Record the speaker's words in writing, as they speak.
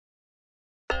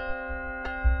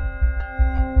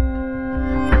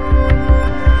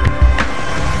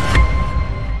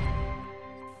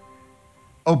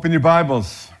Open your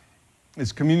Bibles.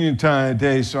 It's communion time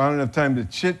today, so I don't have time to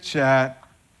chit-chat.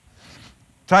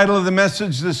 Title of the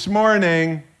message this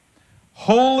morning,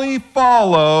 Holy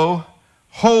Follow,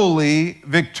 Holy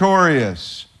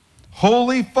Victorious.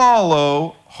 Holy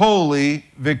Follow, Holy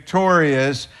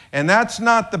Victorious. And that's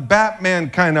not the Batman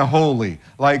kind of holy.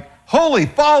 Like, holy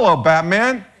follow,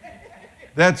 Batman.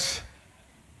 That's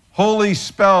holy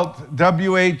spelt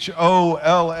W-H-O-L-L-Y,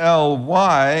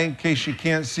 in case you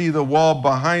can't see the wall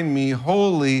behind me.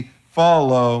 Holy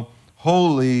follow,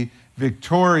 holy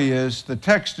victorious. The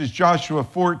text is Joshua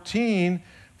 14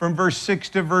 from verse 6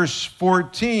 to verse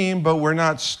 14, but we're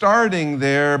not starting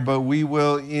there, but we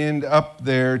will end up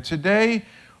there. Today,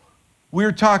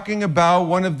 we're talking about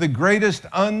one of the greatest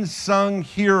unsung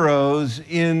heroes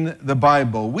in the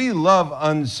Bible. We love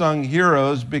unsung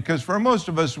heroes because for most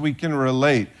of us, we can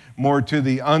relate more to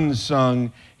the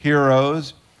unsung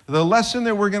heroes. The lesson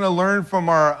that we're going to learn from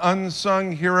our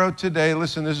unsung hero today,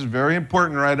 listen, this is very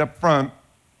important right up front.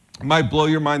 It might blow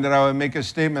your mind that I would make a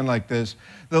statement like this.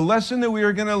 The lesson that we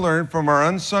are going to learn from our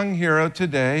unsung hero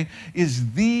today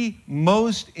is the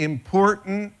most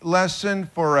important lesson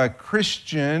for a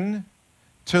Christian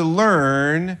to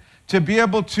learn to be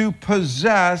able to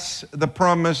possess the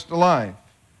promised life.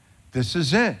 This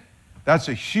is it. That's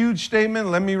a huge statement.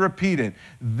 Let me repeat it.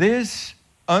 This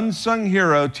unsung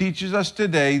hero teaches us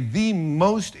today the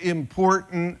most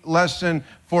important lesson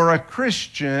for a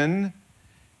Christian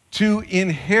to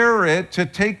inherit, to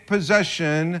take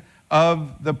possession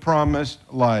of the promised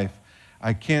life.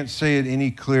 I can't say it any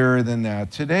clearer than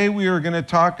that. Today we are going to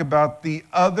talk about the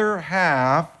other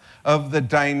half of the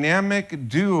dynamic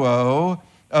duo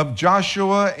of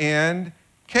Joshua and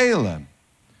Caleb.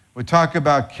 We talk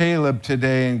about Caleb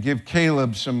today and give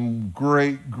Caleb some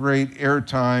great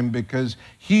airtime because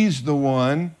he's the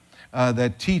one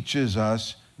that teaches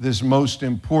us this most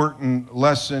important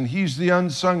lesson. He's the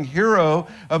unsung hero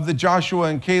of the Joshua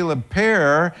and Caleb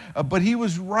pair, but he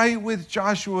was right with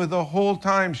Joshua the whole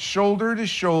time, shoulder to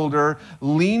shoulder,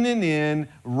 leaning in,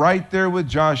 right there with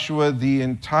Joshua the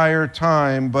entire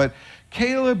time. But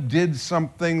Caleb did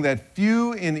something that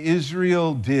few in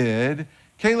Israel did.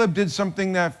 Caleb did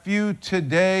something that few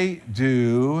today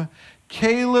do.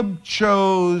 Caleb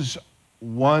chose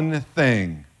one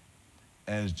thing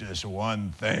as just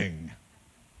one thing.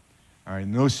 All right,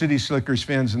 no City Slickers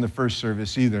fans in the first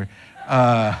service either.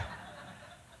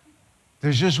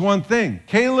 There's just one thing.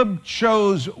 Caleb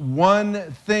chose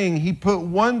one thing. He put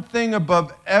one thing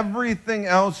above everything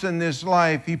else in this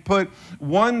life. He put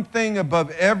one thing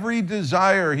above every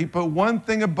desire. He put one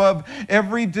thing above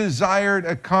every desired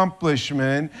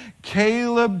accomplishment.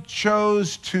 Caleb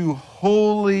chose to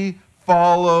wholly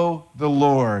follow the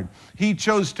Lord. He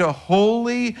chose to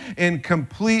wholly and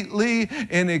completely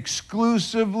and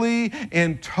exclusively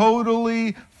and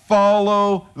totally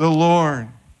follow the Lord.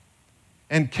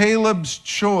 And Caleb's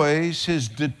choice, his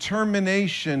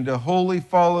determination to wholly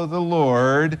follow the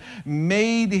Lord,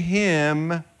 made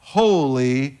him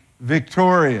wholly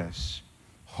victorious.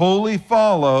 Wholly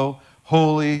follow,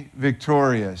 wholly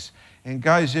victorious. And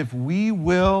guys, if we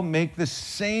will make the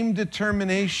same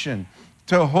determination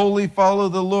to wholly follow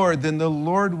the Lord, then the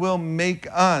Lord will make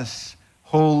us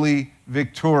wholly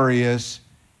victorious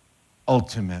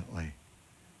ultimately.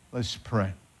 Let's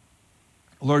pray.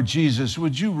 Lord Jesus,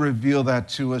 would you reveal that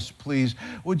to us, please?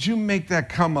 Would you make that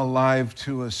come alive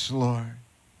to us, Lord?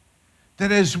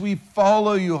 That as we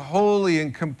follow you wholly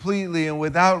and completely and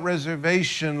without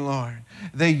reservation, Lord,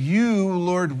 that you,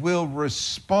 Lord, will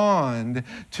respond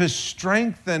to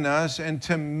strengthen us and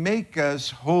to make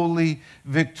us wholly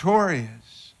victorious.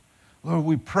 Lord,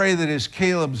 we pray that as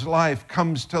Caleb's life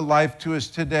comes to life to us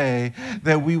today,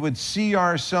 that we would see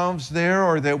ourselves there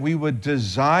or that we would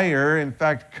desire, in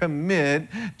fact, commit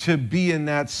to be in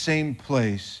that same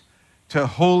place, to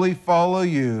wholly follow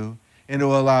you and to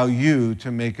allow you to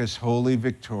make us wholly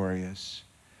victorious.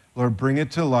 Lord, bring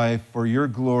it to life for your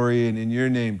glory and in your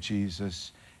name,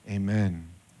 Jesus. Amen.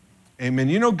 Amen.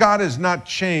 You know, God has not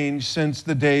changed since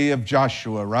the day of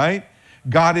Joshua, right?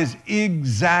 God is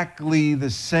exactly the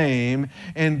same,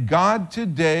 and God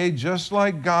today, just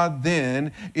like God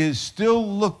then, is still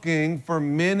looking for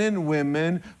men and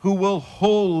women who will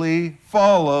wholly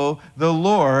follow the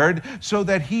Lord so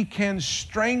that he can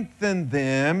strengthen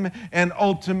them and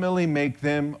ultimately make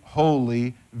them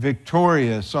wholly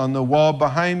victorious. On the wall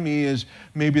behind me is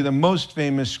maybe the most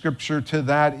famous scripture to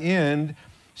that end.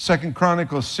 2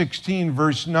 Chronicles 16,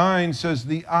 verse 9 says,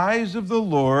 "The eyes of the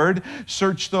Lord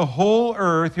search the whole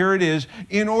earth," here it is,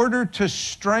 "in order to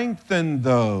strengthen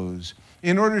those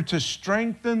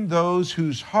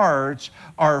whose hearts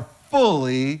are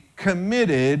fully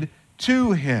committed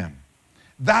to him."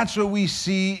 That's what we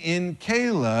see in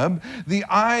Caleb. The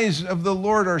eyes of the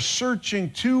Lord are searching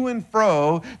to and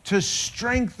fro to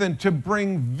strengthen, to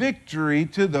bring victory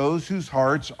to those whose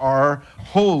hearts are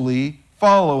wholly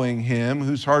following him,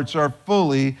 whose hearts are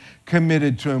fully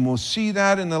committed to him. We'll see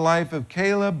that in the life of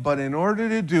Caleb, but in order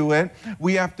to do it,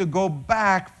 we have to go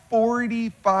back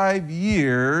 45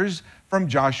 years from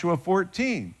Joshua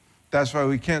 14. That's why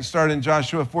we can't start in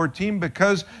Joshua 14,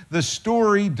 because the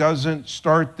story doesn't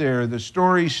start there. The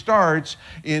story starts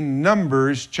in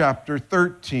Numbers chapter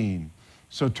 13.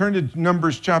 So turn to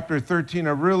Numbers chapter 13.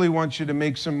 I really want you to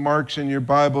make some marks in your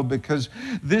Bible, because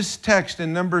this text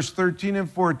in Numbers 13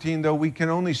 and 14, though we can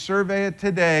only survey it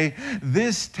today,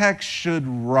 this text should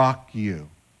rock you.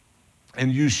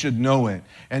 And you should know it,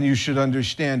 and you should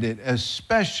understand it,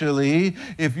 especially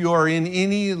if you are in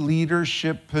any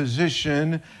leadership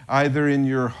position, either in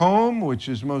your home, which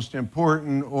is most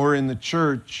important, or in the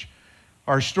church.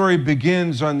 Our story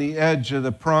begins on the edge of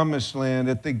the Promised Land,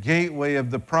 at the gateway of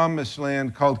the Promised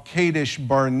Land called Kadesh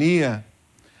Barnea.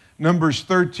 Numbers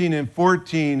 13 and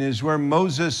 14 is where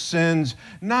Moses sends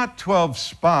not 12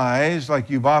 spies, like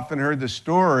you've often heard the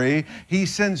story. He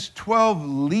sends 12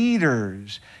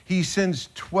 leaders. He sends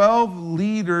 12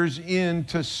 leaders in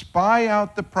to spy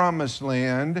out the Promised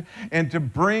Land and to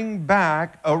bring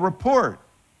back a report.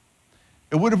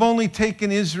 It would have only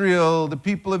taken Israel, the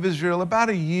people of Israel, about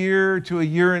a year to a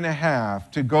year and a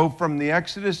half to go from the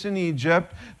Exodus in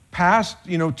Egypt past,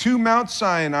 to Mount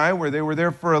Sinai, where they were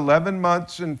there for 11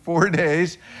 months and 4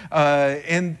 days,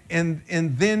 and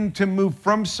then to move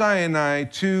from Sinai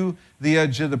to the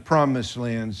edge of the Promised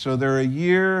Land. So they're a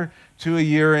year to a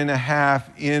year and a half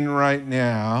in right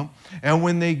now. And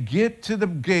when they get to the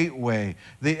gateway,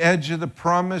 the edge of the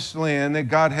Promised Land that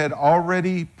God had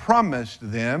already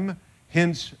promised them,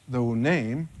 hence the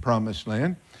name Promised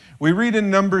Land, we read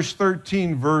in Numbers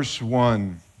 13, verse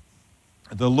 1.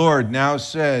 The Lord now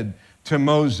said to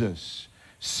Moses,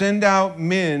 "Send out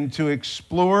men to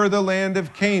explore the land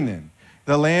of Canaan,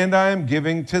 the land I am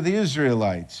giving to the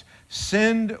Israelites.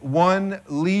 Send one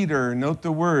leader," note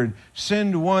the word,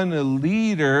 "send one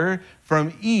leader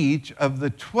from each of the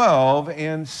 12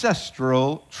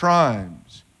 ancestral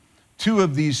tribes." 2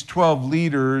 of these 12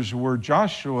 leaders were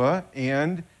Joshua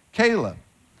and Caleb.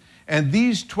 And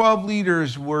these 12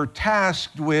 leaders were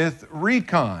tasked with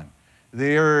recon.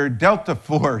 They're Delta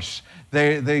Force.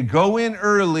 They go in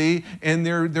early, and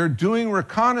they're doing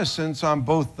reconnaissance on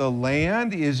both the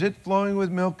land. Is it flowing with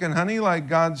milk and honey like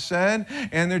God said?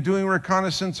 And they're doing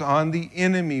reconnaissance on the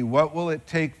enemy. What will it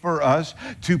take for us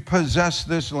to possess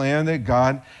this land that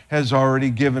God has already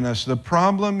given us? The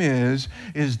problem is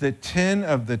that 10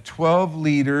 of the 12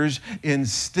 leaders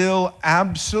instill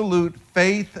absolute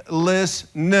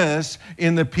faithlessness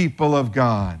in the people of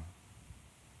God.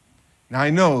 Now, I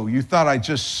know you thought I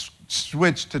just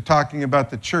switched to talking about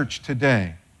the church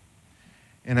today,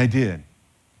 and I did.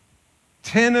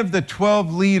 10 of the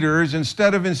 12 leaders,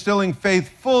 instead of instilling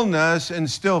faithfulness,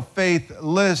 instill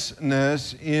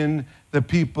faithlessness in the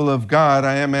people of God.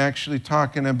 I am actually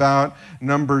talking about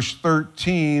Numbers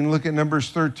 13. Look at Numbers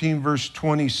 13, verse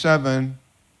 27.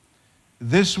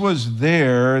 This was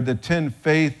the 10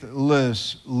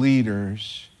 faithless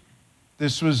leaders.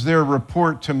 This was their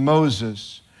report to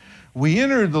Moses. "We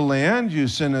entered the land you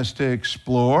sent us to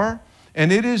explore, and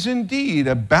it is indeed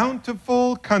a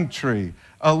bountiful country,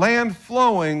 a land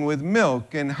flowing with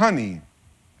milk and honey."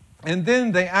 And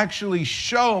then they actually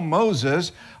show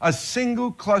Moses a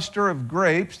single cluster of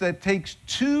grapes that takes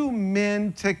 2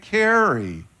 men to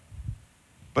carry.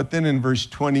 But then in verse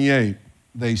 28,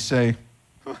 they say,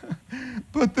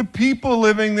 "But the people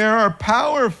living there are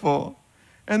powerful,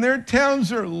 and their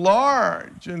towns are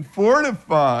large and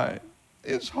fortified.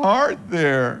 It's hard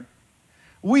there.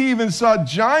 We even saw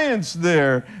giants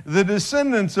there, the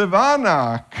descendants of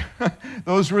Anak."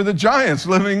 Those were the giants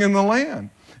living in the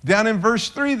land. Down in verse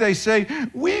 3, they say,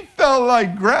 "We felt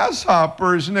like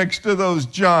grasshoppers next to those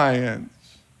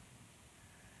giants."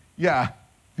 Yeah,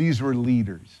 these were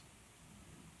leaders.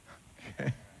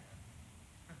 Okay.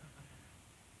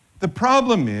 The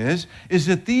problem is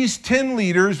that these 10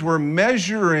 leaders were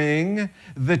measuring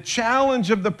the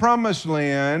challenge of the Promised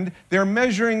Land. They're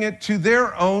measuring it to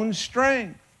their own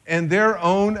strength and their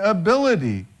own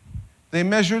ability. They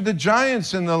measured the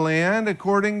giants in the land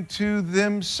according to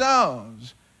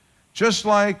themselves, just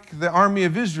like the army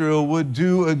of Israel would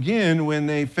do again when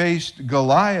they faced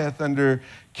Goliath under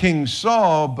King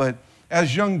Saul. But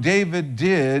as young David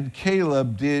did,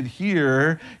 Caleb did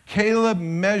here. Caleb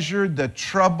measured the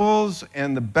troubles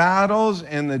and the battles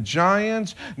and the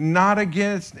giants, not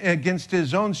against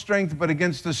his own strength, but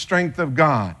against the strength of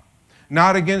God.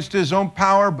 not against his own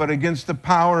power, but against the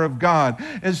power of God.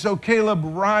 And so Caleb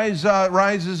rises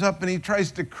up and he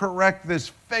tries to correct this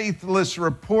faithless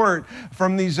report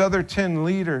from these other 10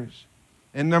 leaders.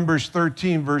 In Numbers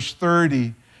 13, verse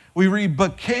 30, we read,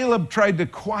 but Caleb tried to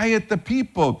quiet the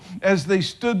people as they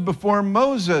stood before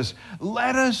Moses.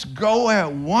 Let us go at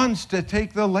once to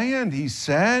take the land, he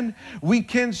said. We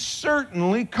can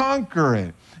certainly conquer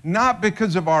it. Not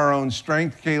because of our own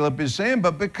strength, Caleb is saying,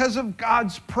 but because of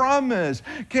God's promise.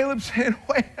 Caleb's saying,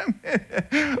 wait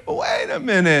a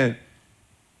minute.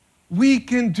 We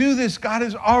can do this. God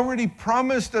has already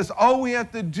promised us. All we have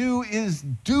to do is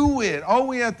do it. All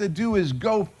we have to do is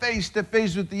go face to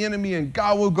face with the enemy, and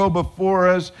God will go before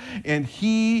us, and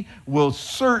he will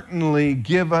certainly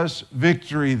give us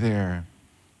victory there.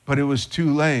 But it was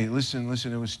too late. Listen,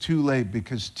 it was too late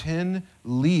because 10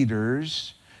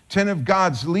 leaders, 10 of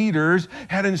God's leaders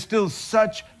had instilled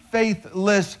such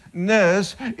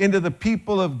faithlessness into the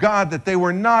people of God that they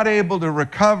were not able to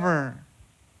recover.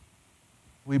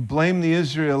 We blame the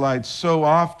Israelites so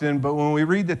often, but when we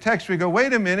read the text, we go,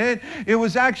 wait a minute, it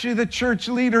was actually the church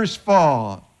leaders'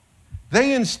 fault.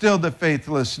 They instilled the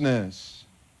faithlessness.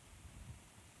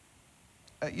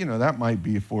 That might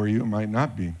be for you, it might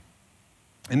not be.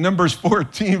 In Numbers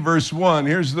 14, verse 1,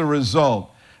 here's the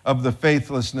result of the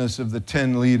faithlessness of the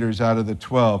 10 leaders out of the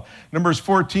 12. Numbers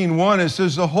 14:1, it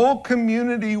says, the whole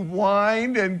community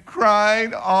whined and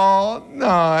cried all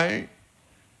night.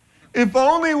 If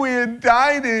only we had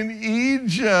died in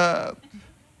Egypt.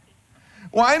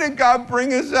 Why did God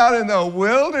bring us out in the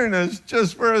wilderness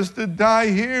just for us to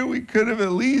die here? We could have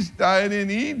at least died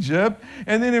in Egypt.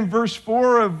 And then in verse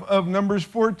 4 of Numbers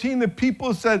 14, the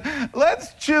people said,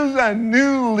 let's choose a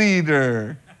new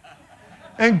leader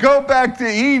and go back to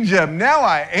Egypt. Now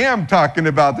I am talking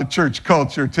about the church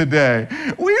culture today.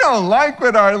 We don't like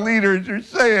what our leaders are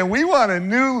saying. We want a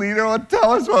new leader who will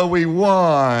tell us what we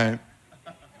want.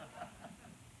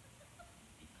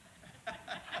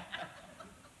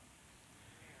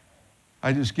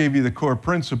 I just gave you the core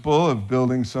principle of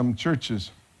building some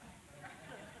churches.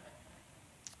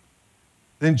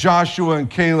 Then Joshua and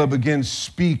Caleb again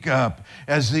speak up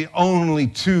as the only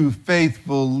two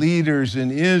faithful leaders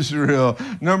in Israel.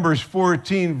 Numbers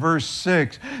 14, verse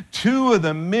 6. Two of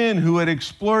the men who had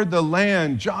explored the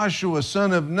land, Joshua,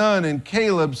 son of Nun, and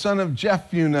Caleb, son of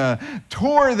Jephunneh,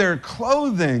 tore their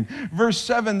clothing. Verse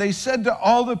 7, they said to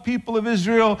all the people of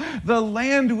Israel, the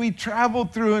land we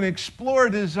traveled through and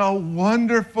explored is a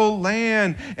wonderful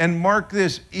land. And mark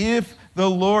this, if the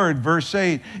Lord, verse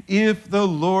 8, if the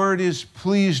Lord is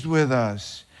pleased with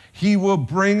us, he will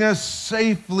bring us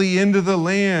safely into the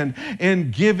land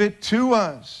and give it to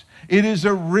us. It is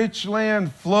a rich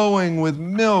land flowing with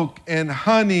milk and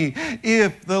honey.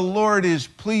 If the Lord is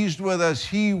pleased with us,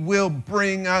 he will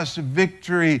bring us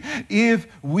victory. If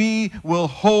we will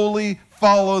wholly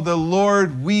follow the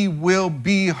Lord, we will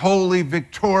be wholly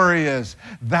victorious.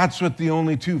 That's what the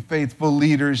only two faithful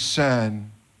leaders said.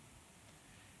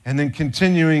 And then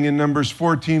continuing in Numbers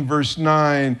 14, verse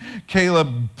 9,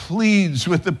 Caleb pleads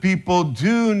with the people,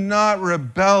 do not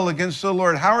rebel against the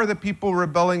Lord. How are the people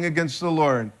rebelling against the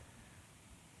Lord?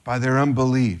 By their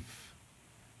unbelief.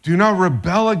 Do not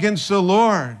rebel against the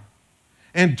Lord.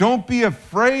 And don't be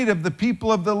afraid of the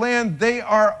people of the land. They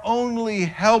are only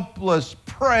helpless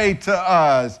prey to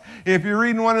us. If you're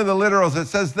reading one of the literals, it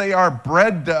says they are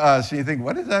bread to us. And you think,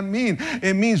 what does that mean?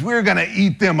 It means we're going to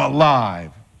eat them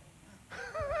alive.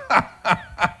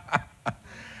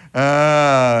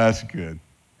 That's good.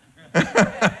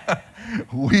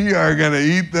 We are going to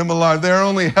eat them alive. They're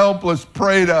only helpless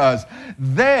prey to us.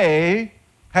 They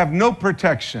have no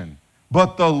protection,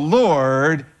 but the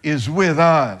Lord is with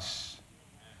us.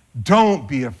 Don't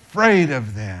be afraid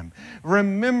of them.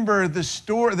 Remember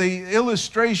the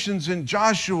illustrations in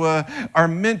Joshua are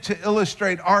meant to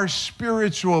illustrate our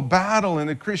spiritual battle in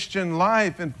the Christian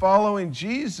life and following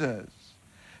Jesus.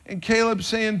 And Caleb's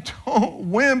saying,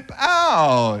 don't wimp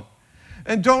out.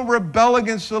 And don't rebel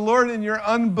against the Lord in your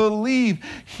unbelief.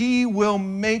 He will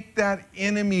make that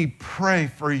enemy pray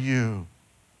for you.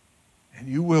 And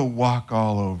you will walk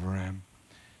all over him.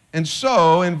 And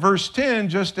so in verse 10,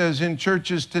 just as in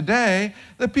churches today,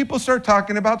 the people start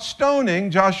talking about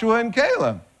stoning Joshua and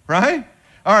Caleb, right?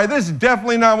 All right, this is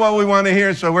definitely not what we want to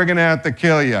hear, so we're going to have to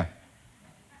kill you.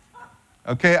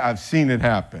 Okay, I've seen it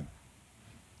happen.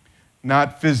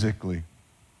 Not physically,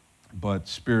 but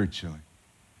spiritually.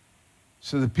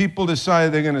 So the people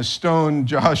decide they're going to stone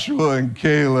Joshua and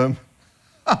Caleb.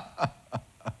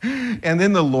 And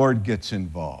then the Lord gets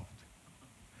involved.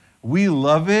 We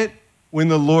love it when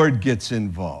the Lord gets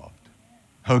involved.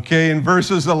 Okay, in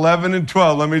verses 11 and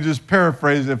 12, let me just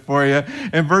paraphrase it for you.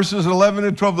 In verses 11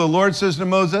 and 12, the Lord says to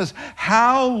Moses,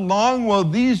 how long will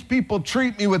these people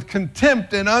treat me with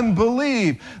contempt and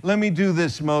unbelief? Let me do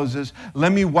this, Moses.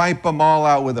 Let me wipe them all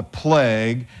out with a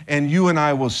plague, and you and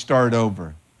I will start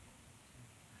over.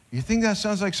 You think that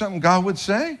sounds like something God would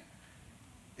say?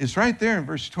 It's right there in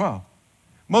verse 12.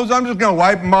 Moses, I'm just going to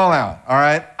wipe them all out, all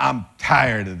right? I'm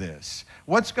tired of this.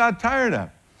 What's God tired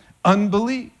of?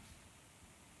 Unbelief.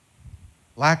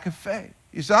 Lack of faith.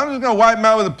 He said, I'm just going to wipe them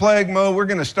out with a plague, Mo. We're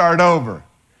going to start over.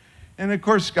 And of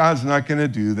course, God's not going to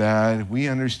do that. We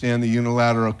understand the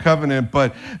unilateral covenant,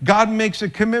 but God makes a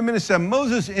commitment. It said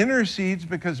Moses intercedes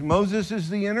because Moses is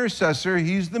the intercessor.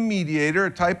 He's the mediator,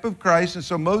 a type of Christ. And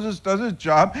so Moses does his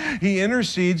job. He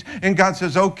intercedes, and God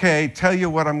says, okay, tell you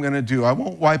what I'm going to do. I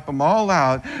won't wipe them all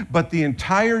out, but the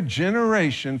entire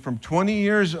generation from 20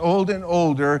 years old and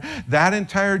older, that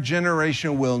entire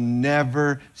generation will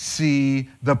never see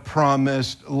the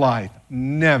promised life.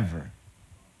 Never.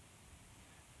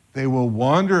 They will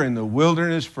wander in the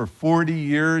wilderness for 40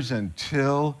 years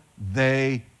until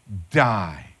they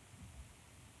die.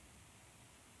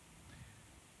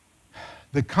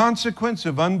 The consequence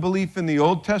of unbelief in the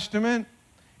Old Testament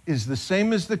is the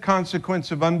same as the consequence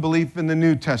of unbelief in the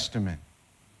New Testament.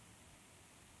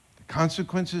 The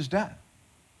consequence is death.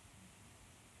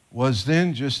 Was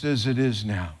then just as it is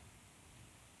now.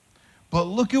 But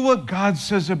look at what God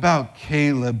says about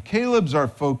Caleb. Caleb's our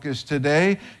focus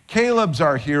today. Caleb's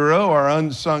our hero, our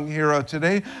unsung hero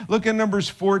today. Look at Numbers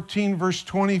 14, verse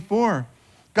 24.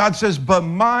 God says, but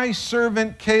my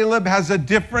servant Caleb has a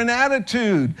different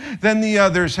attitude than the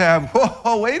others have.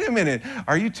 Whoa, wait a minute.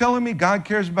 Are you telling me God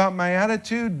cares about my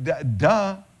attitude?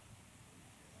 Duh.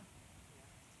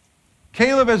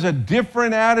 Caleb has a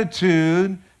different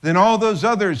attitude than all those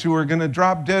others who are going to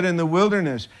drop dead in the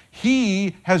wilderness.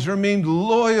 He has remained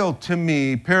loyal to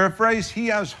me. Paraphrase, he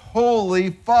has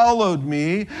wholly followed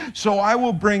me, so I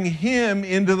will bring him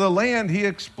into the land he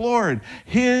explored.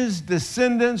 His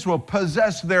descendants will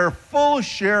possess their full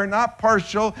share, not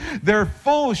partial, their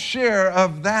full share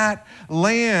of that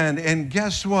land. And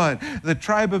guess what? The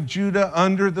tribe of Judah,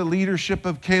 under the leadership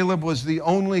of Caleb, was the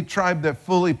only tribe that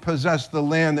fully possessed the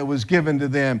land that was given to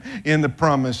them in the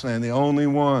promised land, the only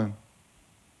one.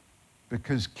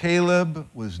 Because Caleb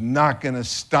was not going to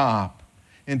stop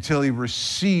until he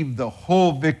received the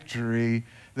whole victory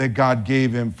that God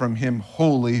gave him from him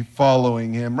wholly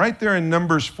following him. Right there in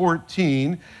Numbers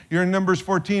 14, you're in Numbers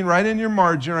 14, right in your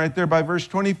margin, right there by verse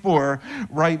 24,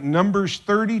 write Numbers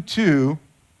 32,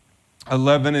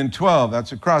 11 and 12.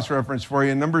 That's a cross-reference for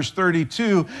you. Numbers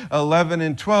 32, 11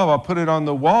 and 12. I'll put it on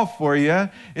the wall for you.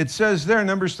 It says there,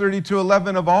 Numbers 32,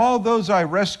 11, of all those I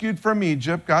rescued from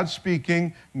Egypt, God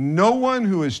speaking, no one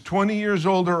who is 20 years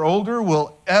old or older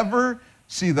will ever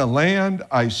see the land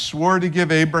I swore to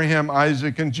give Abraham,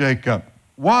 Isaac, and Jacob.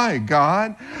 Why,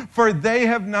 God? For they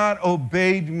have not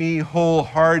obeyed me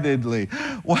wholeheartedly.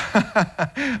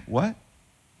 What?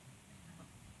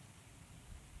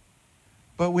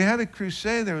 But we had a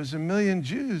crusade. There was 1 million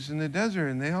Jews in the desert,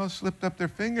 and they all slipped up their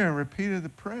finger and repeated the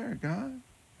prayer, God.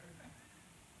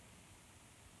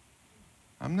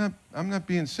 I'm not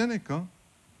being cynical.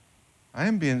 I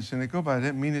am being cynical, but I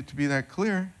didn't mean it to be that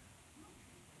clear.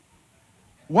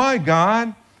 Why,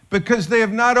 God? Because they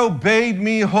have not obeyed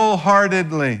me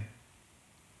wholeheartedly.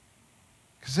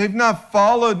 Because they've not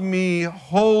followed me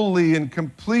wholly and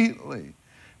completely.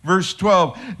 Verse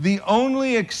 12, the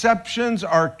only exceptions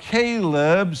are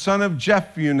Caleb, son of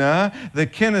Jephunneh, the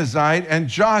Kenizzite, and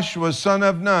Joshua, son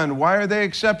of Nun. Why are they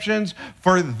exceptions?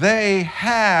 For they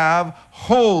have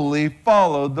wholly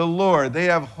followed the Lord. They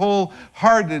have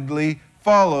wholeheartedly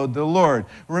followed the Lord.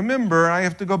 Remember, I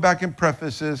have to go back and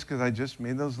preface this because I just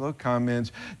made those little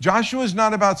comments. Joshua is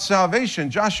not about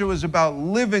salvation. Joshua is about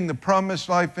living the promised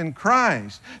life in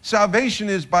Christ. Salvation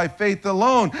is by faith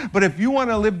alone. But if you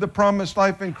want to live the promised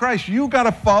life in Christ, you got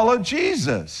to follow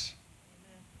Jesus.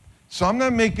 So I'm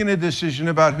not making a decision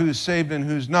about who's saved and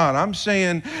who's not. I'm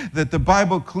saying that the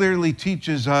Bible clearly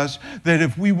teaches us that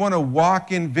if we want to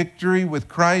walk in victory with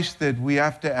Christ, that we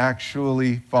have to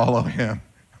actually follow him,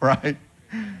 right?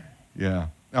 Yeah.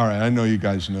 All right. I know you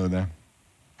guys know that.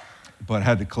 But I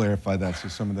had to clarify that so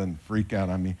someone doesn't freak out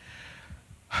on me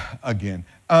again.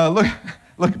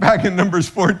 Look back in Numbers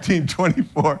 14,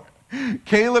 24.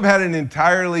 Caleb had an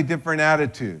entirely different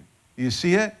attitude. You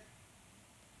see it?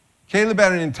 Caleb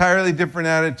had an entirely different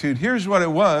attitude. Here's what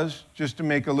it was, just to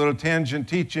make a little tangent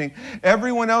teaching.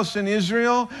 Everyone else in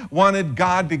Israel wanted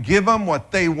God to give them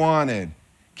what they wanted.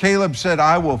 Caleb said,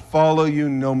 I will follow you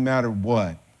no matter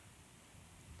what.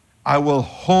 I will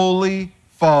wholly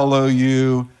follow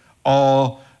you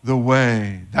all the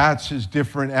way. That's his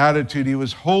different attitude. He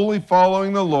was wholly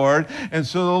following the Lord. And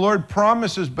so the Lord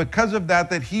promises because of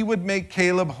that, that he would make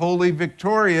Caleb wholly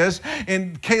victorious.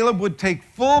 And Caleb would take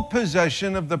full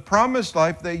possession of the promised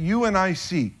life that you and I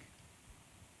seek.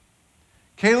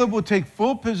 Caleb will take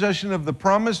full possession of the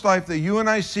promised life that you and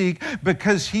I seek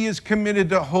because he is committed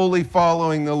to wholly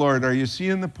following the Lord. Are you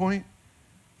seeing the point?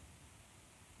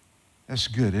 That's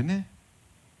good, isn't it?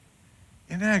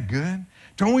 Isn't that good?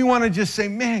 Don't we want to just say,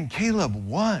 man, Caleb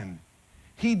won.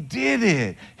 He did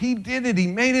it. He did it. He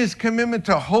made his commitment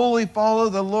to wholly follow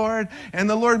the Lord, and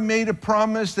the Lord made a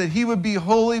promise that he would be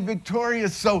wholly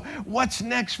victorious. So what's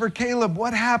next for Caleb?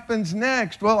 What happens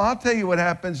next? Well, I'll tell you what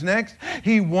happens next.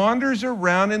 He wanders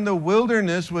around in the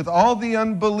wilderness with all the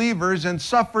unbelievers and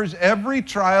suffers every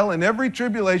trial and every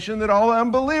tribulation that all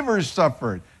unbelievers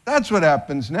suffered. That's what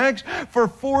happens next. For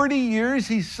 40 years,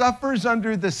 he suffers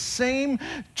under the same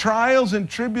trials and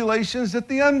tribulations that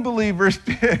the unbelievers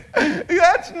did.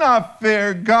 That's not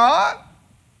fair, God.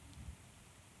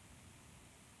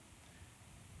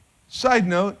 Side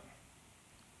note,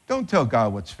 don't tell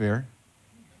God what's fair.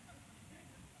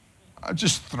 I'll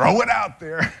just throw it out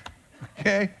there,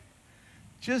 okay?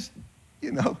 Just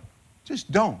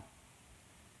don't.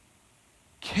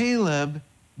 Caleb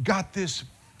got this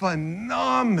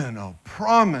phenomenal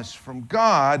promise from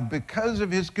God because of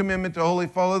his commitment to wholly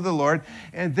follow the Lord.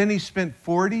 And then he spent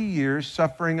 40 years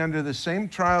suffering under the same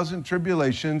trials and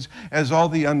tribulations as all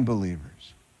the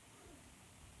unbelievers.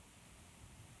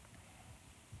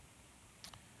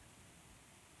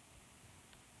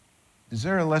 Is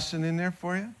there a lesson in there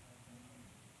for you?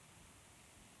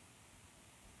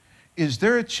 Is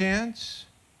there a chance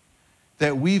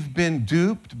that we've been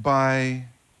duped by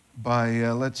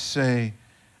let's say,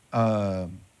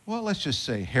 let's just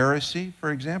say heresy,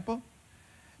 for example,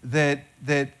 that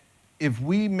if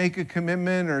we make a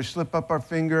commitment or slip up our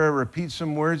finger or repeat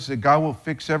some words, that God will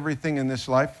fix everything in this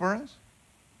life for us?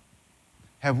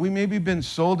 Have we maybe been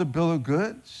sold a bill of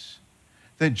goods?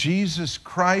 That Jesus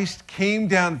Christ came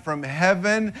down from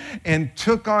heaven and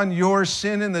took on your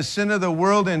sin and the sin of the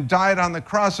world and died on the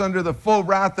cross under the full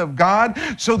wrath of God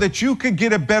so that you could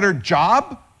get a better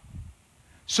job?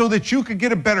 So that you could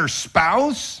get a better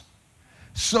spouse,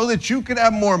 so that you could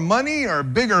have more money or a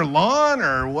bigger lawn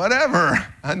or whatever,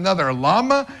 another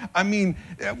llama. I mean,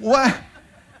 what?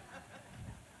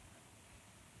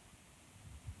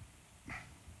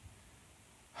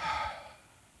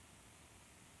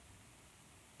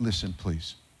 Listen,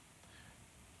 please.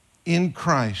 In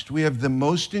Christ, we have the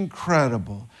most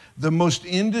incredible, the most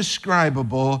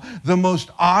indescribable, the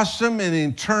most awesome and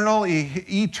eternal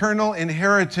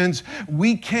inheritance.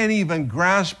 We can't even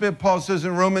grasp it. Paul says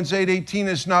in Romans 8:18,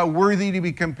 it's not worthy to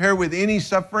be compared with any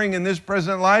suffering in this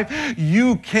present life.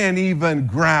 You can't even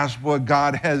grasp what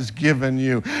God has given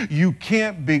you. You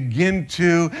can't begin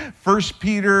to. 1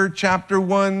 Peter chapter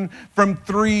 1 from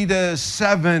 3 to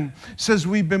 7 says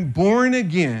we've been born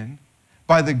again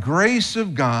by the grace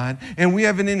of God, and we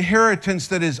have an inheritance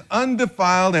that is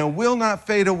undefiled and will not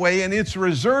fade away, and it's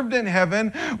reserved in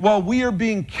heaven while we are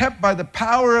being kept by the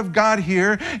power of God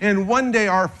here, and one day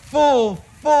our full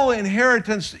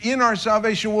inheritance in our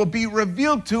salvation will be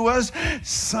revealed to us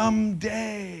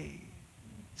someday.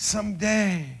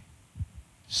 Someday.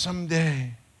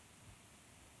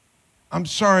 I'm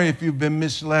sorry if you've been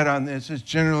misled on this. It's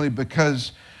generally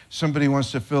because somebody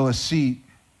wants to fill a seat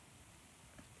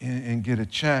and get a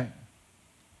check.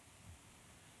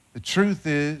 The truth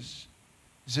is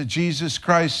that Jesus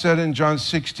Christ said in John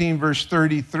 16, verse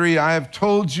 33, I have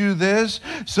told you this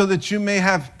so that you may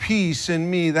have peace in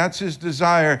me. That's his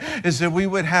desire, is that we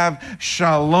would have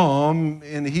shalom,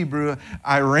 in Hebrew,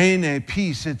 irene,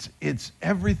 peace. It's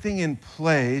everything in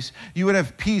place. You would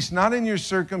have peace, not in your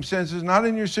circumstances, not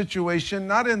in your situation,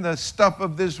 not in the stuff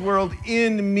of this world,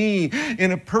 in me,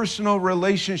 in a personal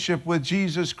relationship with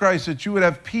Jesus Christ, that you would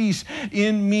have peace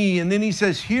in me. And then he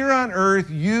says, here on earth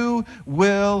you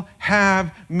will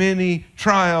have many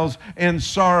trials and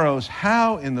sorrows.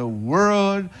 How in the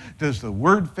world does the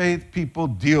Word Faith people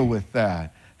deal with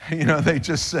that? They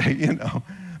just say,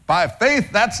 by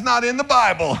faith, that's not in the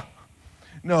Bible.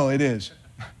 No, it is.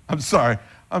 I'm sorry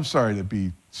to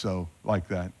be so like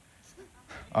that.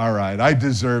 All right, I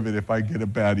deserve it if I get a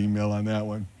bad email on that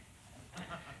one.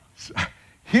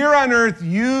 Here on earth,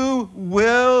 you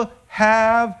will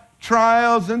have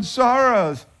trials and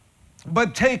sorrows.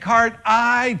 But take heart,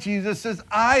 Jesus says,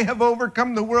 I have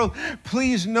overcome the world.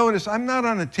 Please notice, I'm not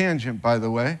on a tangent, by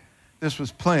the way. This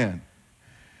was planned.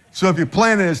 So if you're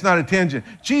planning, it's not a tangent.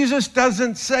 Jesus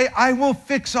doesn't say, I will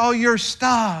fix all your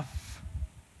stuff.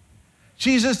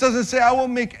 Jesus doesn't say, I will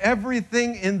make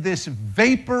everything in this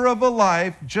vapor of a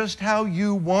life just how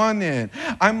you want it.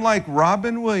 I'm like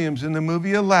Robin Williams in the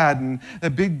movie Aladdin,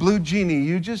 the big blue genie.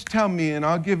 You just tell me and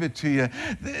I'll give it to you.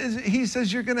 He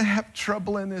says you're going to have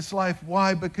trouble in this life.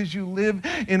 Why? Because you live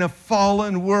in a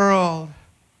fallen world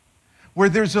where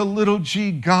there's a little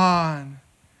g God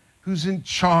who's in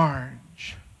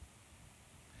charge.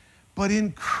 But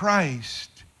in Christ,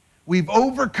 we've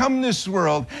overcome this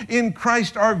world. In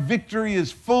Christ, our victory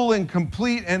is full and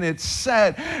complete, and it's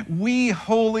set. We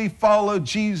wholly follow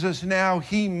Jesus now.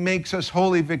 He makes us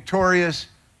wholly victorious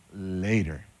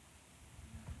later.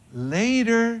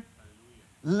 Later.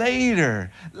 Later.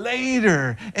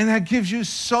 And that gives you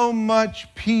so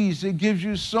much peace. It gives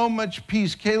you so much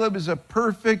peace. Caleb is a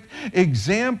perfect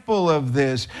example of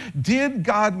this. Did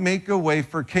God make a way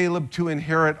for Caleb to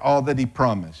inherit all that he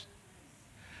promised?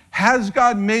 Has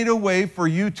God made a way for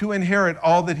you to inherit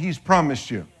all that he's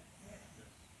promised you?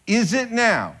 Is it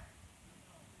now?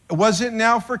 Was it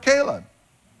now for Caleb?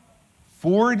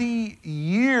 40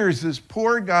 years, this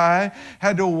poor guy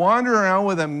had to wander around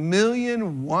with 1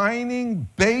 million whining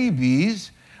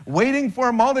babies waiting for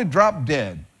them all to drop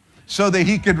dead so that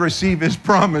he could receive his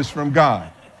promise from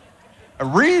God.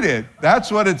 Read it.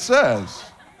 That's what it says.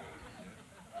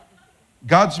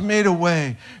 God's made a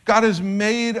way. God has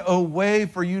made a way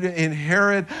for you to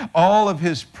inherit all of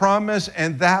his promise,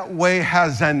 and that way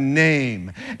has a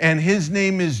name. And his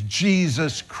name is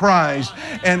Jesus Christ.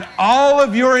 And all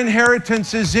of your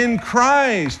inheritance is in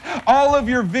Christ. All of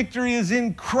your victory is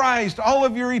in Christ. All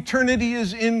of your eternity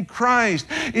is in Christ.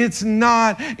 It's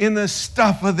not in the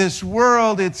stuff of this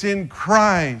world. It's in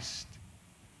Christ.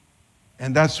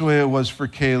 And that's the way it was for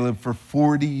Caleb for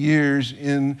 40 years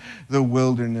in the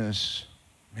wilderness.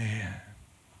 Man.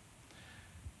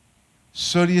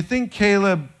 So do you think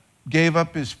Caleb gave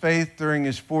up his faith during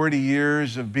his 40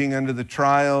 years of being under the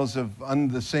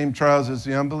same trials as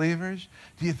the unbelievers?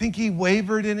 Do you think he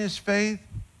wavered in his faith?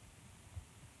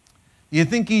 Do you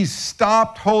think he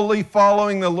stopped wholly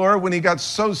following the Lord when he got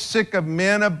so sick of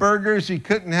manna burgers he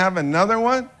couldn't have another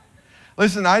one?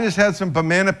 Listen, I just had some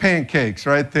banana pancakes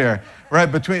right there,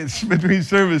 right between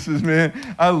services, man.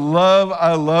 I love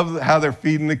how they're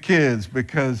feeding the kids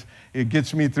because it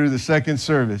gets me through the second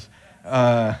service.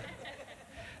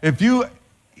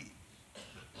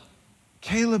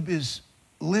 Caleb is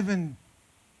living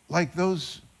like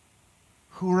those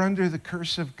who are under the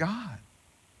curse of God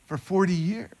for 40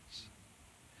 years.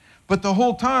 But the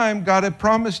whole time, God had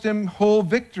promised him whole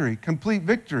victory, complete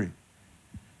victory.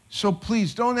 So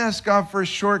please, don't ask God for a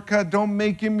shortcut. Don't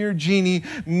make him your genie.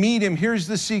 Meet him. Here's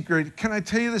the secret. Can I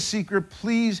tell you the secret?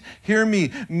 Please hear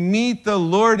me. Meet the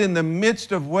Lord in the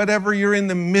midst of whatever you're in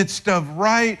the midst of,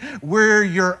 right where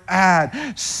you're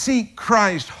at. Seek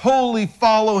Christ. Wholly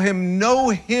follow him. Know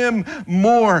him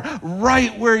more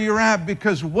right where you're at,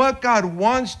 because what God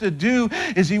wants to do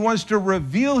is he wants to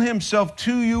reveal himself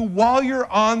to you while you're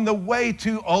on the way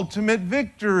to ultimate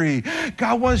victory.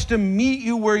 God wants to meet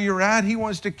you where you're at. He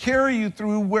wants to carry you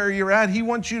through where you're at. He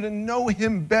wants you to know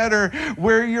him better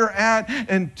where you're at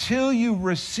until you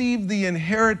receive the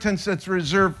inheritance that's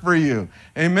reserved for you.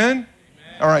 Amen? Amen.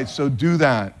 All right, so do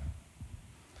that.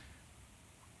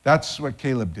 That's what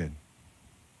Caleb did.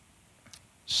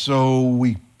 So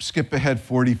we skip ahead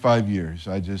 45 years.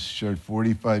 I just shared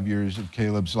 45 years of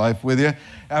Caleb's life with you.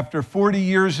 After 40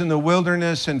 years in the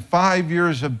wilderness and 5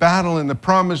 years of battle in the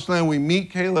promised land, we meet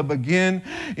Caleb again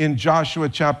in Joshua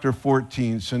chapter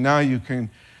 14. So now you can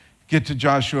get to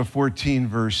Joshua 14,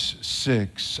 verse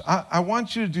 6. I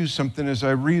want you to do something as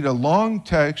I read a long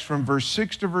text from verse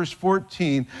 6 to verse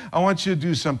 14. I want you to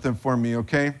do something for me,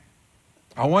 okay?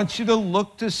 I want you to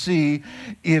look to see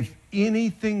if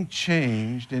anything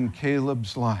changed in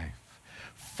Caleb's life.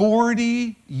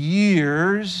 40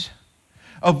 years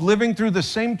of living through the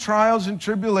same trials and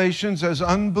tribulations as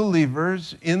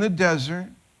unbelievers in the desert.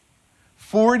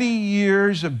 40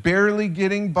 years of barely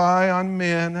getting by on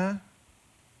manna.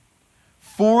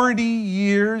 40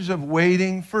 years of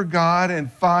waiting for God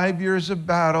and 5 years of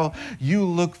battle. You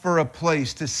look for a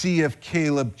place to see if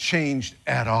Caleb changed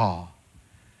at all.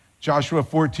 Joshua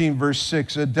 14, verse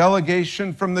 6, a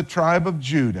delegation from the tribe of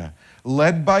Judah,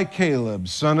 led by Caleb,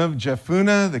 son of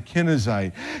Jephunneh the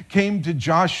Kenizzite, came to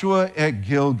Joshua at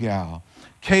Gilgal.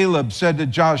 Caleb said to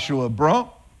Joshua,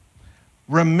 bro,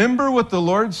 remember what the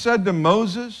Lord said to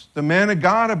Moses, the man of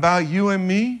God, about you and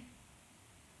me?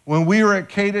 When we were at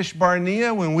Kadesh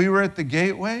Barnea, when we were at the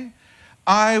gateway,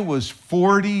 I was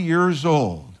 40 years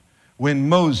old when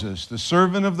Moses, the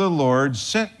servant of the Lord,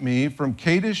 sent me from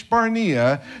Kadesh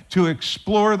Barnea to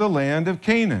explore the land of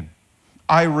Canaan.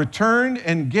 I returned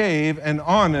and gave an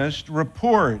honest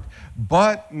report.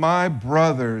 But my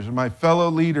brothers, my fellow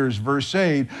leaders, verse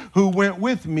 8, who went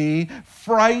with me,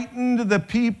 frightened the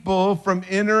people from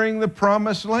entering the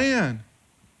promised land.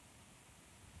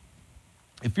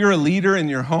 If you're a leader in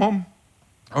your home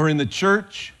or in the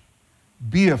church,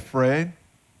 be afraid.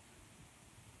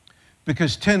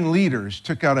 Because 10 leaders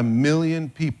took out 1 million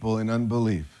people in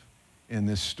unbelief in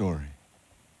this story.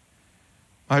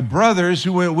 My brothers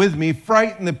who went with me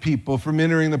frightened the people from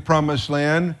entering the promised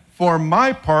land. For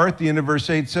my part, the end of verse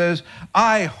 8 says,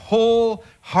 I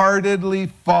wholeheartedly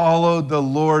followed the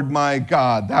Lord my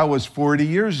God. That was 40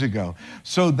 years ago.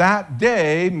 So that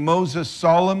day, Moses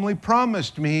solemnly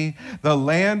promised me, the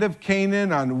land of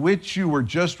Canaan on which you were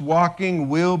just walking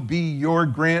will be your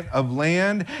grant of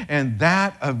land and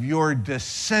that of your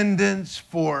descendants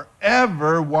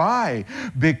forever. Why?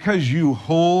 Because you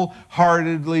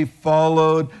wholeheartedly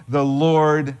followed the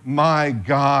Lord my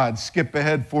God. Skip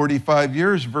ahead 45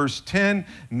 years, verse 10.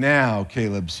 Now,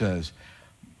 Caleb says,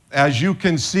 as you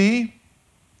can see,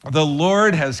 the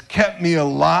Lord has kept me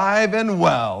alive and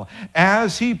well,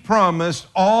 as he promised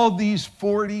all these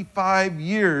 45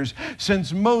 years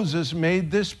since Moses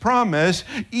made this promise,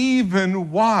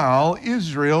 even while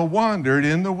Israel wandered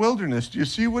in the wilderness. Do you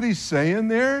see what he's saying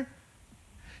there?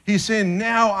 He's saying,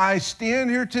 now I stand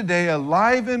here today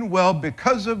alive and well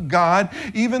because of God,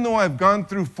 even though I've gone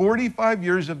through 45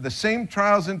 years of the same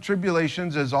trials and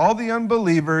tribulations as all the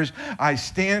unbelievers, I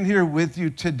stand here with you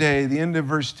today. The end of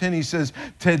verse 10, he says,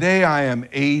 today I am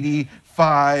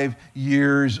 85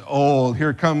 years old.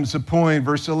 Here comes the point,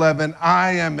 verse 11,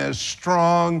 I am as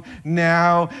strong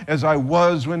now as I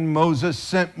was when Moses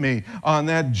sent me on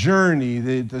that journey,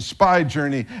 the spy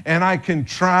journey, and I can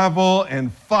travel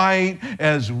and fight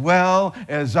as well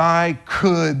as I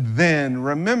could then.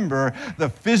 Remember, the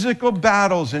physical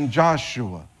battles in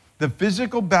Joshua. The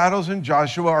physical battles in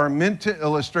Joshua are meant to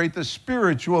illustrate the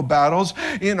spiritual battles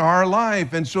in our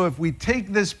life. And so if we take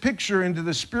this picture into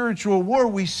the spiritual war,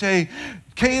 we say,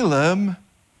 Caleb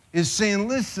is saying,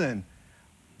 listen,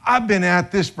 I've been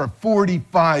at this for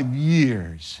 45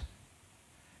 years.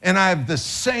 And I have the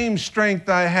same strength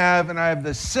I have, and I have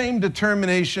the same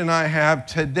determination I have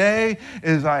today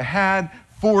as I had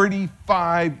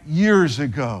 45 years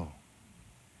ago.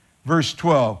 Verse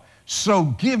 12. So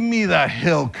give me the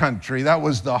hill country. That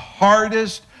was the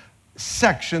hardest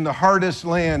section, the hardest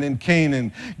land in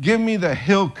Canaan. Give me the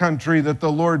hill country that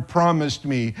the Lord promised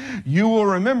me. You will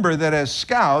remember that as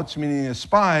scouts, meaning as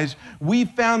spies, we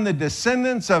found the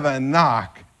descendants of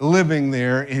Anak living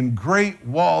there in great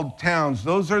walled towns.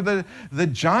 Those are the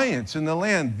giants in the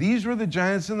land. These were the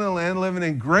giants in the land living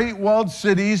in great walled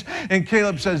cities. And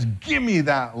Caleb says, give me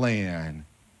that land.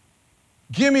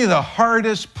 Give me the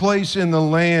hardest place in the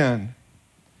land.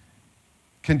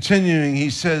 Continuing, he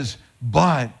says,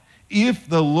 but if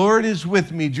the Lord is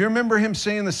with me. Do you remember him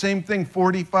saying the same thing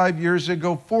 45 years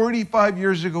ago? 45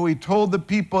 years ago, he told the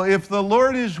people, if the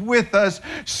Lord is with us,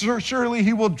 surely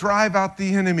he will drive out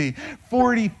the enemy.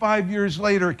 45 years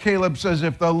later, Caleb says,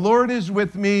 if the Lord is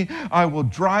with me, I will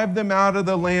drive them out of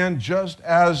the land just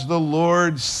as the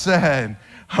Lord said.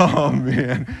 Oh,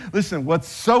 man. Listen, what's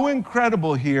so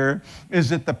incredible here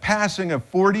is that the passing of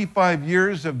 45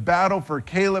 years of battle for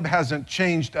Caleb hasn't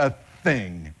changed a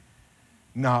thing.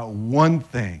 Not one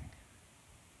thing.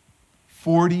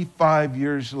 45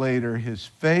 years later, his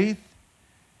faith,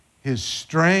 his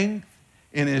strength,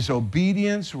 and his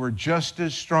obedience were just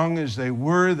as strong as they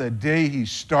were the day he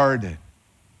started.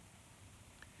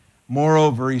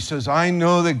 Moreover, he says, I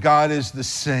know that God is the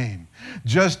same.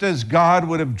 Just as God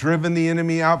would have driven the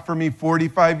enemy out for me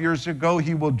 45 years ago,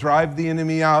 he will drive the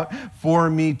enemy out for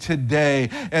me today.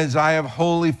 As I have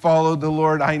wholly followed the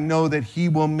Lord, I know that he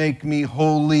will make me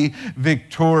wholly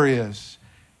victorious.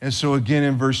 And so again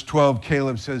in verse 12,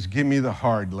 Caleb says, give me the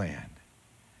hard land.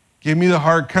 Give me the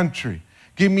hard country.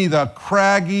 Give me the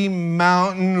craggy,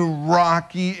 mountain,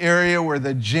 rocky area where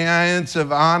the giants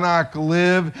of Anak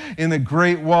live in the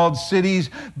great walled cities,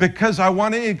 because I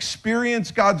want to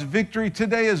experience God's victory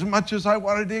today as much as I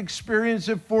wanted to experience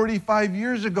it 45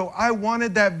 years ago. I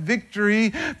wanted that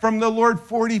victory from the Lord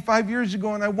 45 years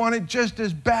ago, and I want it just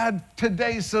as bad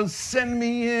today, so send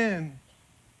me in.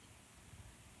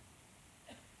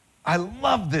 I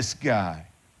love this guy.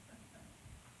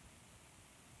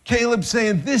 Caleb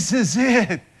saying, this is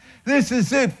it. This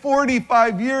is it.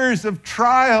 45 years of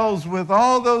trials with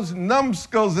all those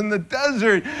numbskulls in the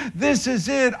desert. This is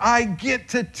it. I get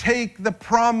to take the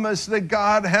promise that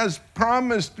God has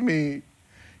promised me.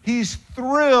 He's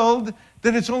thrilled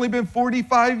that it's only been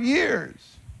 45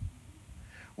 years.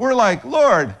 We're like,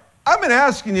 Lord, I've been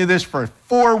asking you this for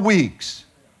 4 weeks.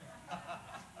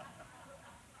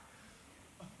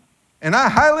 And I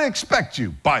highly expect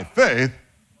you, by faith,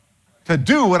 to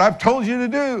do what I've told you to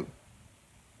do.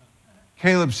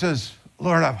 Caleb says,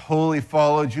 Lord, I've wholly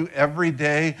followed you every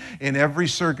day, in every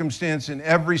circumstance, in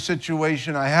every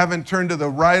situation. I haven't turned to the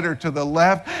right or to the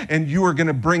left, and you are going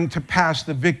to bring to pass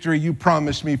the victory you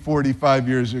promised me 45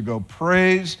 years ago.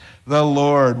 Praise the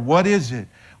Lord. What is it?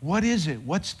 What is it?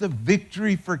 What's the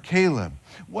victory for Caleb?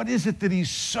 What is it that he's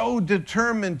so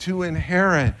determined to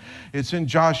inherit? It's in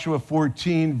Joshua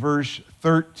 14, verse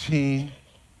 13.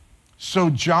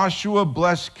 So Joshua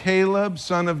blessed Caleb,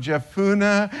 son of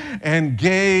Jephunneh, and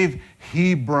gave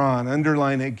Hebron,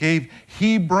 underline it, gave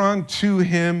Hebron to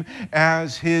him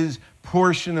as his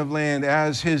portion of land,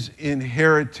 as his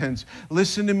inheritance.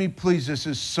 Listen to me, please. This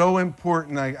is so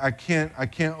important. I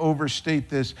can't overstate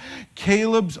this.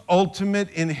 Caleb's ultimate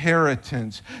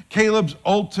inheritance, Caleb's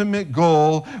ultimate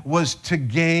goal was to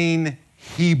gain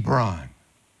Hebron.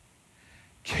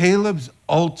 Caleb's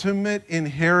ultimate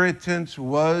inheritance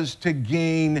was to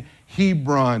gain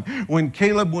Hebron. When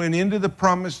Caleb went into the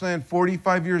promised land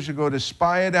 45 years ago to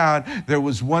spy it out, there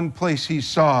was one place he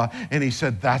saw, and he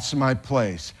said, that's my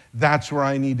place. That's where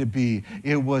I need to be.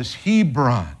 It was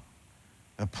Hebron.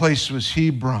 The place was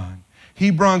Hebron.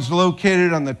 Hebron's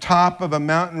located on the top of a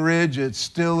mountain ridge. It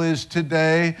still is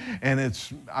today, and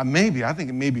it's I think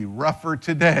it may be rougher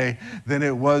today than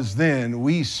it was then.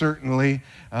 We certainly,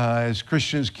 as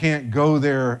Christians, can't go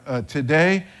there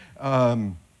today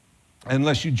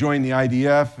unless you join the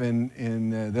IDF, and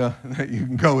you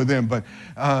can go with them. But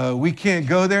we can't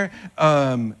go there.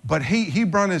 But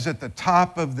Hebron is at the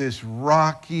top of this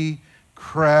rocky,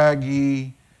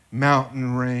 craggy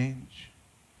mountain range.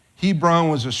 Hebron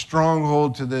was a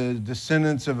stronghold to the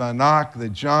descendants of Anak, the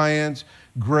giants,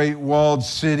 great walled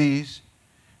cities.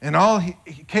 And all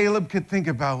Caleb could think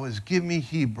about was, give me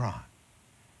Hebron.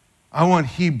 I want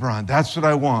Hebron. That's what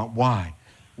I want. Why?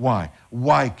 Why?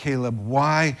 Why, Caleb?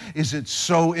 Why is it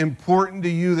so important to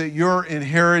you that your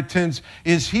inheritance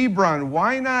is Hebron?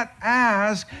 Why not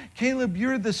ask, Caleb,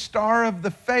 you're the star of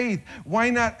the faith. Why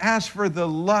not ask for the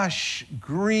lush,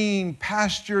 green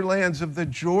pasture lands of the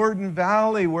Jordan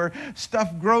Valley where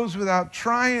stuff grows without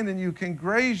trying and you can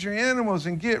graze your animals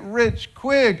and get rich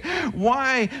quick?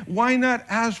 Why not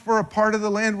ask for a part of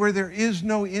the land where there is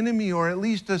no enemy, or at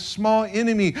least a small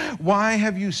enemy? Why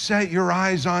have you set your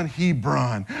eyes on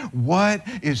Hebron? What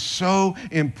is so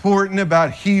important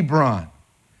about Hebron?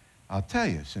 I'll tell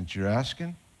you, since you're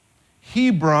asking.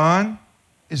 Hebron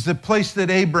is the place that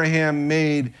Abraham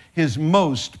made his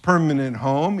most permanent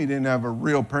home. He didn't have a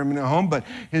real permanent home, but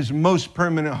his most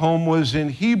permanent home was in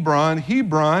Hebron.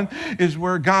 Hebron is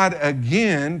where God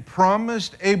again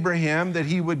promised Abraham that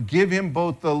he would give him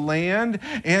both the land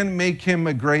and make him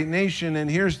a great nation.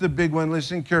 And here's the big one.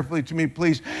 Listen carefully to me,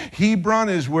 please. Hebron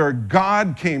is where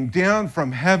God came down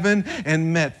from heaven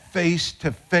and met face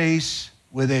to face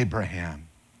with Abraham.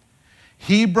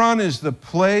 Hebron is the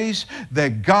place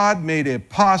that God made it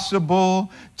possible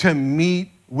to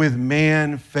meet with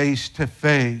man face to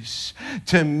face,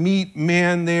 to meet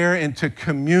man there and to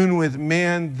commune with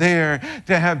man there,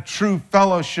 to have true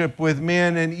fellowship with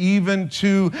man, and even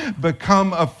to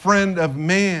become a friend of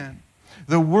man.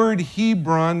 The word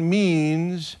Hebron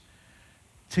means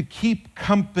to keep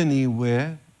company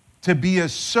with, to be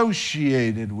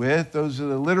associated with. Those are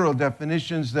the literal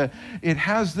definitions. That it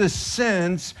has this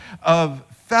sense of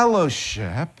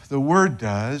fellowship, the word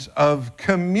does, of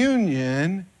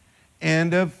communion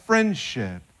and of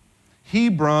friendship.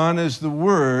 Hebron, as the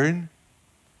word,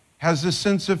 has a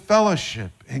sense of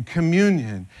fellowship and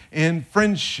communion and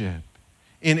friendship.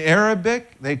 In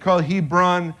Arabic, they call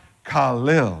Hebron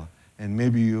Khalil. And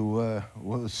maybe you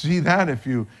will see that if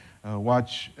you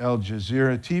watch Al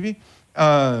Jazeera TV.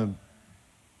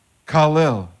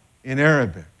 Khalil in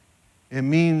Arabic, it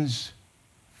means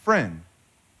friend,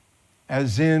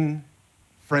 as in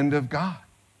friend of God.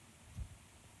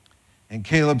 And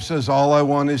Caleb says, all I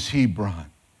want is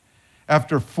Hebron.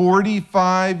 After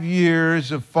 45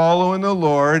 years of following the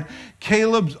Lord,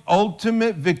 Caleb's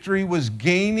ultimate victory was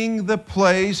gaining the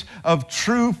place of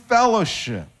true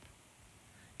fellowship.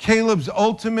 Caleb's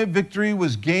ultimate victory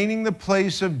was gaining the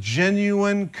place of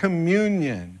genuine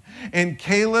communion. And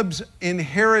Caleb's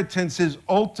inheritance, his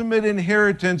ultimate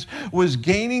inheritance, was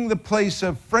gaining the place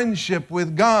of friendship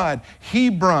with God,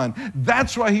 Hebron.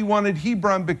 That's why he wanted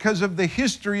Hebron, because of the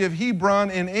history of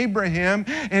Hebron and Abraham,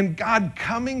 and God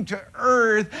coming to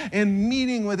earth and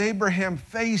meeting with Abraham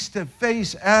face to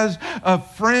face as a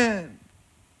friend.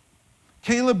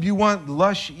 Caleb, you want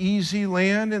lush, easy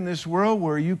land in this world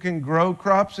where you can grow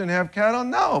crops and have cattle?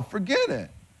 No, forget it.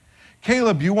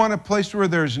 Caleb, you want a place where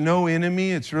there's no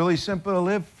enemy? It's really simple to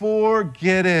live?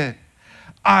 Forget it.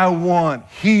 I want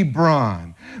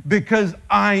Hebron, because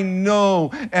I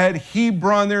know at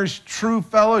Hebron there's true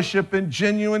fellowship and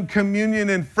genuine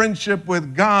communion and friendship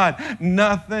with God.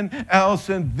 Nothing else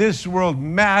in this world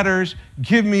matters.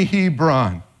 Give me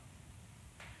Hebron.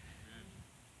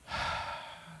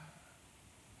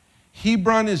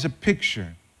 Hebron is a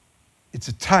picture. It's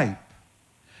a type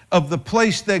of the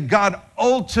place that God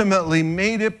ultimately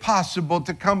made it possible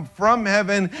to come from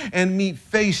heaven and meet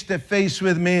face to face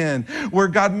with man, where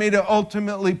God made it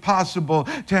ultimately possible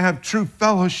to have true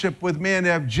fellowship with man,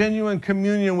 to have genuine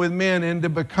communion with man, and to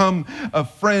become a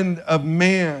friend of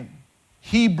man.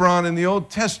 Hebron in the Old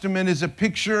Testament is a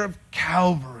picture of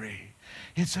Calvary.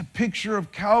 It's a picture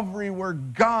of Calvary where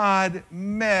God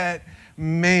met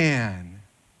man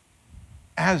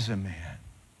as a man.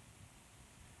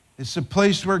 It's a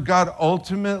place where God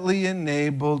ultimately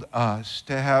enabled us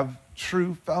to have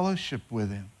true fellowship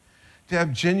with Him, to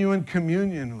have genuine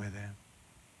communion with Him,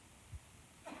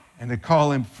 and to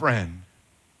call Him friend.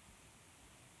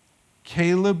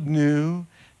 Caleb knew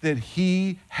that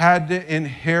he had to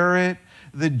inherit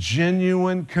the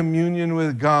genuine communion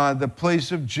with God, the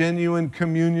place of genuine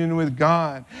communion with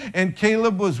God. And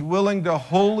Caleb was willing to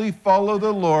wholly follow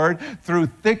the Lord through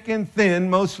thick and thin,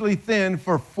 mostly thin,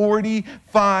 for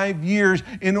 45 years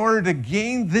in order to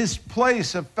gain this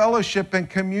place of fellowship and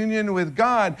communion with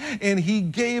God. And he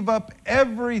gave up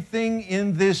everything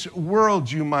in this world,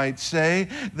 you might say,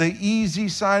 the easy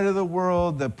side of the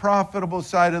world, the profitable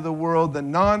side of the world, the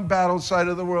non-battle side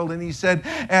of the world. And he said,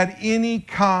 at any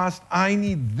cost, I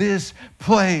need this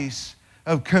place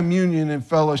of communion and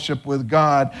fellowship with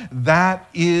God. That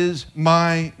is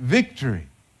my victory.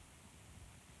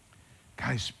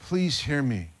 Guys, please hear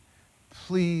me.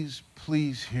 Please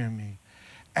hear me.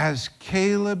 As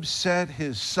Caleb set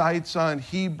his sights on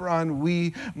Hebron,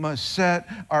 we must set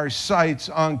our sights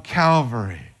on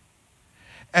Calvary.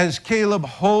 As Caleb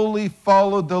wholly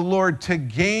followed the Lord to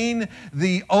gain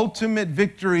the ultimate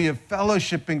victory of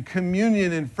fellowship and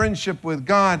communion and friendship with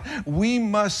God, we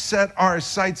must set our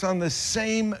sights on the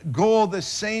same goal, the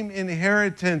same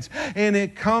inheritance, and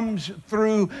it comes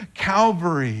through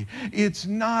Calvary. It's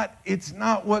not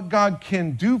what God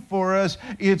can do for us,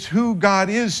 it's who God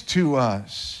is to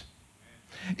us.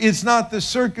 It's not the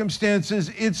circumstances,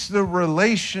 it's the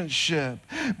relationship.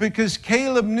 Because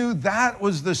Caleb knew that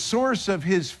was the source of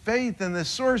his faith and the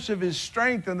source of his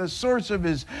strength and the source of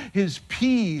his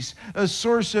peace, a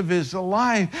source of his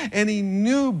life. And he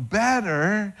knew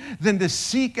better than to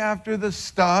seek after the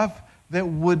stuff that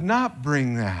would not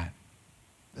bring that,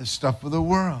 the stuff of the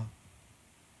world.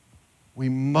 We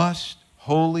must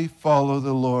wholly follow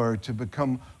the Lord to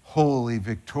become wholly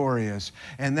victorious.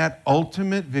 And that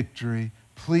ultimate victory,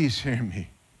 please hear me,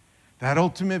 that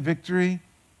ultimate victory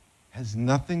has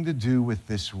nothing to do with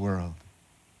this world.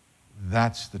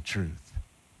 That's the truth.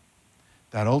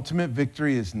 That ultimate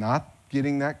victory is not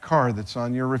getting that car that's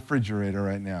on your refrigerator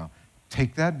right now.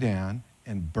 Take that down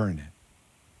and burn it.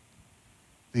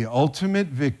 The ultimate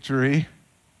victory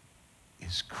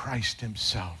is Christ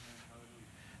Himself.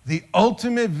 The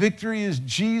ultimate victory is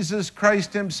Jesus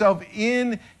Christ Himself.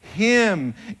 In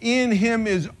Him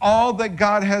is all that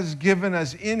God has given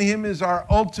us. In Him is our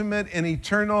ultimate and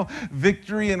eternal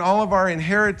victory, and all of our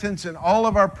inheritance and all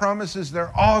of our promises.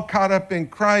 They're all caught up in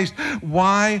Christ.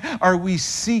 Why are we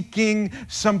seeking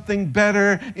something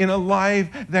better in a life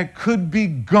that could be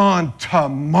gone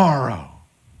tomorrow?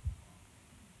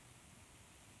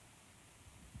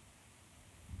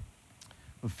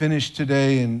 We'll finish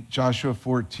today in Joshua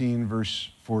 14, verse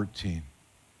 14.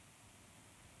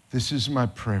 This is my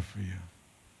prayer for you.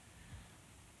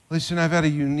 Listen, I've had a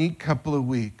unique couple of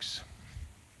weeks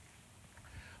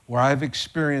where I've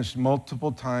experienced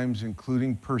multiple times,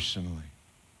 including personally,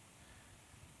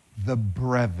 the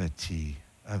brevity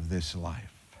of this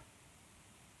life.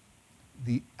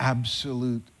 The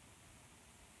absolute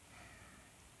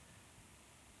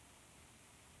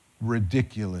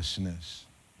ridiculousness,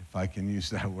 if I can use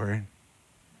that word,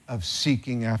 of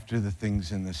seeking after the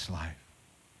things in this life.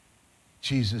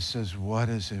 Jesus says, what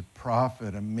does it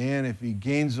profit a man if he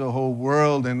gains the whole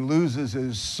world and loses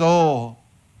his soul?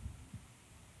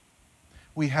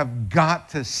 We have got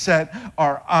to set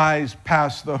our eyes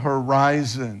past the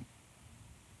horizon.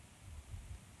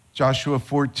 Joshua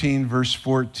 14, verse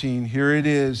 14. Here it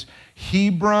is.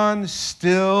 Hebron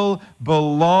still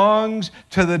belongs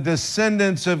to the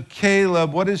descendants of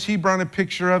Caleb. What is Hebron a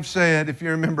picture of? Say it. If you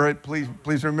remember it, please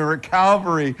remember it.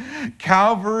 Calvary.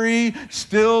 Calvary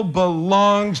still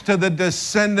belongs to the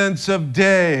descendants of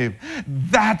Dave.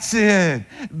 That's it.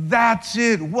 That's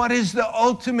it. What is the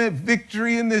ultimate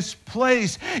victory in this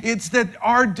place? It's that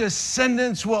our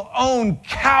descendants will own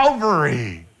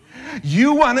Calvary.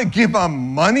 You want to give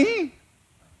them money?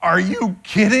 Are you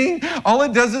kidding? All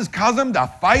it does is cause them to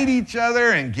fight each other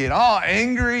and get all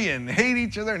angry and hate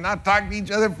each other and not talk to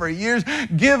each other for years.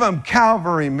 Give them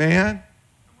Calvary, man.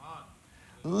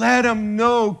 Let them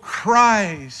know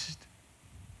Christ.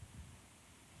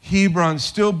 Hebron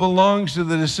still belongs to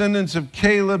the descendants of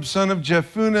Caleb, son of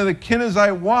Jephunneh, the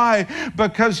Kenizzite. Why?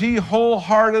 Because he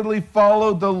wholeheartedly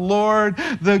followed the Lord,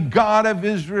 the God of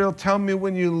Israel. Tell me,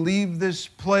 when you leave this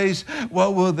place,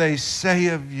 what will they say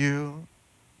of you?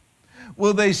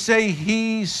 Will they say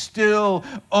he still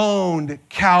owned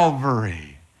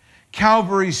Calvary?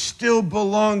 Calvary still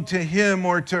belonged to him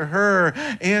or to her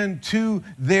and to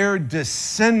their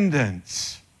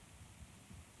descendants.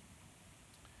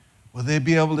 Will they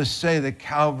be able to say that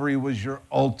Calvary was your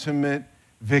ultimate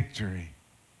victory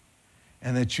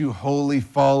and that you wholly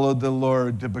followed the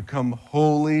Lord to become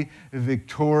wholly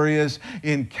victorious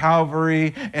in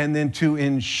Calvary and then to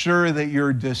ensure that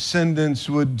your descendants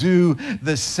would do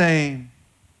the same?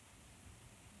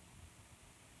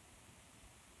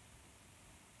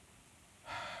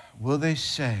 Will they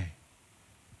say,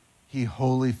 he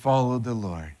wholly followed the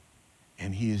Lord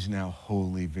and he is now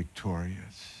wholly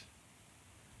victorious?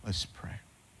 Let's pray.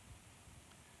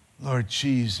 Lord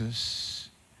Jesus,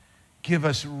 give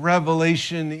us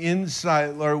revelation,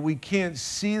 insight, Lord. We can't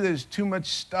see. There's too much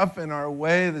stuff in our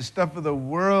way, the stuff of the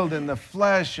world and the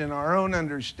flesh and our own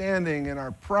understanding and our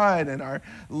pride and our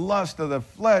lust of the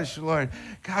flesh, Lord.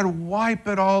 God, wipe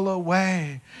it all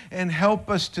away and help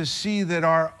us to see that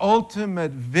our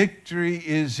ultimate victory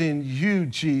is in you,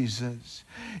 Jesus,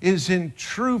 is in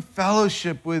true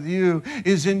fellowship with you,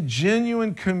 is in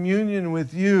genuine communion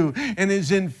with you, and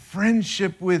is in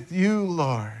friendship with you,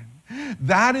 Lord.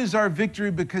 That is our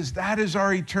victory because that is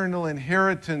our eternal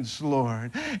inheritance,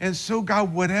 Lord. And so,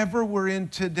 God, whatever we're in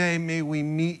today, may we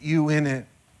meet you in it.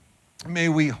 May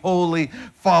we wholly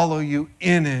follow you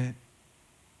in it.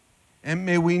 And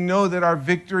may we know that our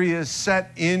victory is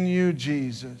set in you,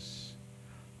 Jesus.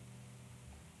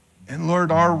 And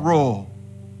Lord, our role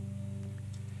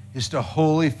is to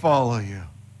wholly follow you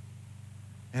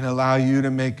and allow you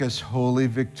to make us wholly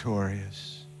victorious.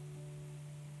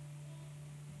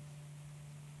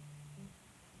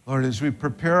 Lord, as we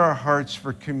prepare our hearts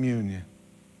for communion,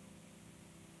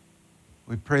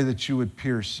 we pray that you would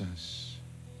pierce us,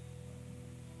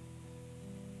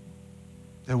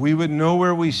 that we would know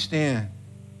where we stand,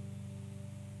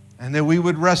 and that we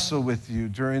would wrestle with you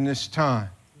during this time,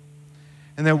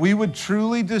 and that we would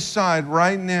truly decide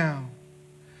right now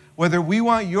whether we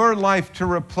want your life to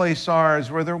replace ours,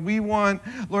 whether we want,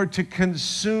 Lord, to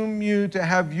consume you, to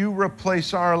have you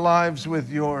replace our lives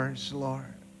with yours, Lord.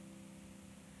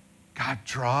 God,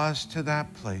 draw us to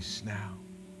that place now.